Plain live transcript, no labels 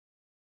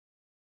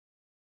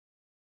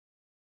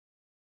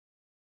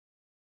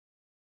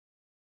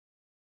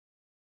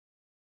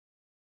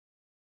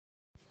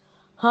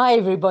Hi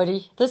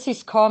everybody, this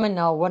is Carmen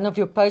Nel, one of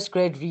your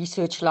postgrad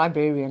research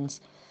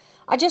librarians.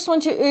 I just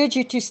want to urge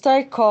you to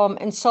stay calm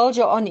and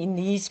soldier on in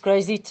these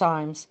crazy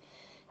times.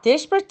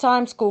 Desperate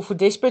times call for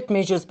desperate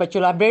measures, but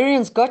your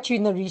librarians got you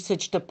in the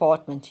research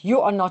department.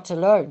 You are not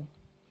alone.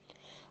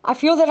 I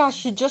feel that I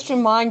should just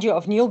remind you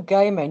of Neil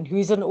Gaiman, who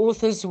is an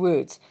author's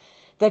words,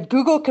 that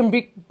Google can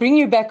bring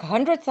you back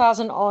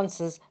 100,000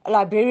 answers, a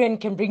librarian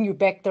can bring you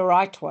back the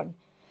right one.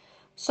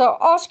 So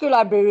ask your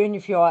librarian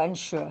if you are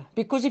unsure,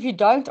 because if you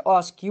don't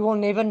ask, you will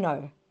never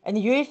know. And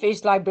the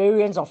UFS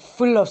librarians are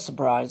full of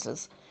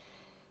surprises.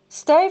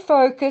 Stay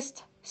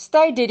focused,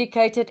 stay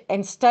dedicated,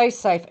 and stay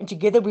safe, and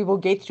together we will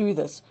get through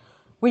this.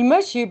 We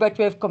miss you, but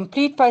we have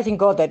complete faith in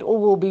God that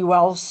all will be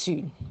well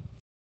soon.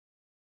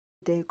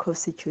 Good day,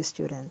 Kovsies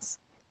students.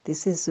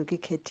 This is Zuki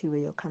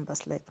Ketiwe, your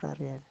campus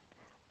librarian.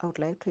 I would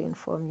like to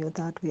inform you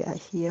that we are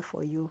here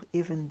for you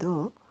even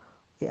though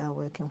we are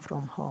working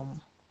from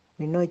home.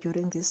 We know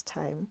during this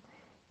time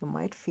you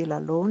might feel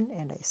alone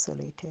and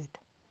isolated.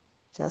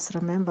 Just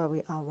remember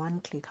we are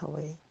one click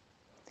away.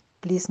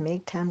 Please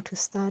make time to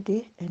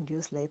study and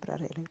use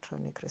library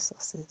electronic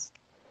resources.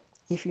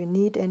 If you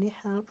need any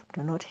help,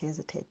 do not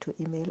hesitate to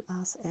email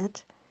us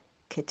at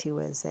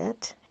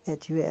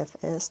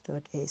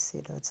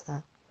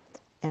ketiwez@ufs.ac.za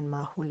and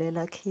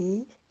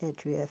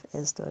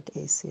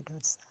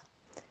mahulelak@ufs.ac.za.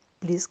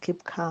 Please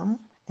keep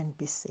calm and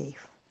be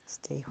safe.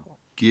 Stay home.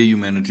 Dear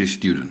humanities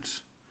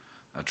students,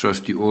 I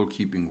trust you all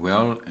keeping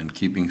well and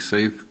keeping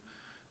safe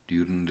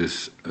during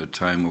this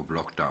time of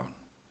lockdown.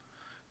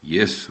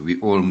 Yes, we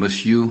all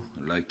miss you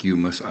like you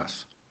miss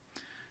us.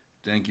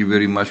 Thank you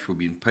very much for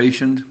being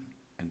patient,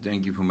 and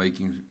thank you for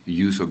making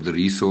use of the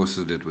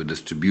resources that were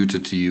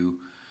distributed to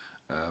you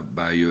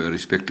by your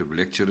respective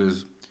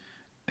lecturers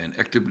and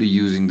actively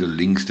using the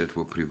links that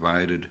were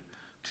provided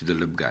to the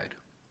LibGuide.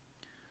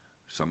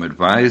 Some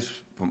advice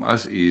from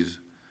us is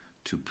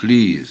to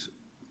please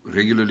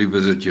regularly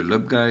visit your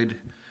LibGuide.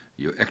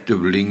 Your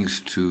active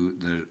links to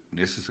the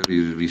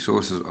necessary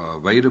resources are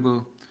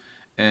available,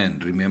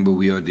 and remember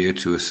we are there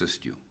to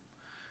assist you.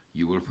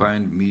 You will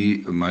find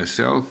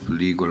myself,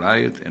 Lee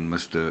Goliath, and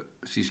Mr.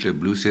 Cisle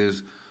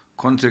Blue's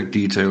contact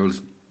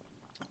details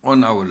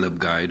on our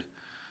LibGuide,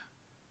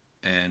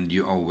 and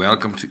you are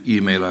welcome to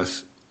email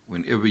us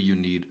whenever you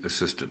need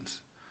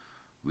assistance.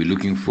 We're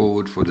looking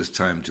forward for this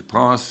time to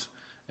pass,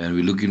 and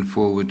we're looking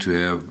forward to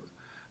have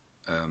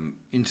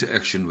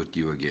interaction with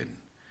you again.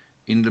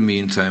 In the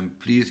meantime,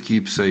 please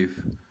keep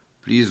safe,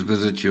 please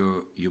visit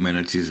your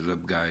Humanities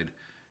LibGuide,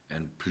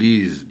 and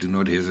please do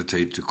not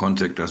hesitate to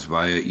contact us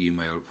via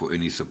email for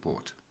any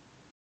support.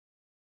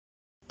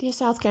 Dear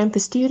South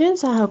Campus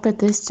students, I hope at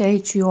this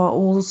stage you are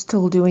all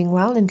still doing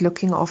well and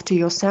looking after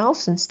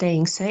yourselves and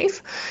staying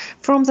safe.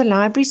 From the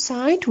library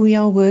side, we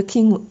are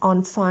working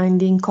on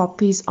finding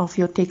copies of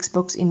your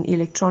textbooks in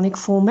electronic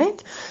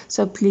format.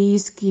 So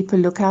please keep a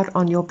lookout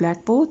on your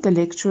Blackboard. The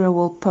lecturer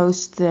will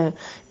post the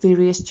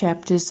various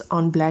chapters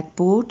on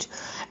Blackboard.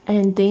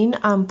 And then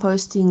I'm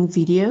posting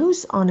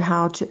videos on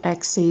how to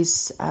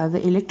access the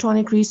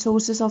electronic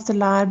resources of the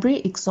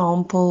library.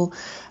 Example,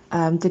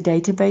 the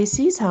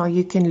databases, how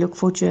you can look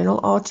for journal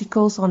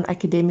articles on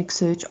Academic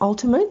Search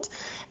Ultimate.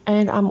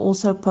 And I'm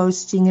also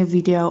posting a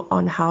video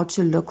on how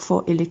to look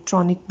for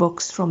electronic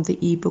books from the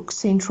eBook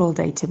Central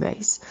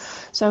database.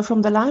 So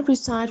from the library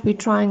side, we're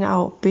trying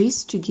our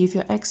best to give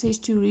you access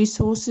to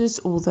resources,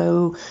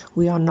 although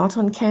we are not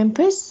on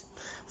campus.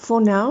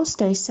 For now,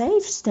 stay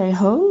safe, stay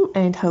home,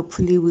 and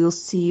hopefully we'll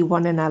see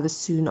one another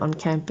soon on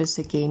campus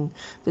again.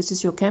 This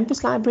is your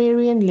campus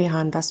librarian,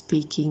 Lianda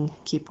speaking.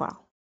 Keep well.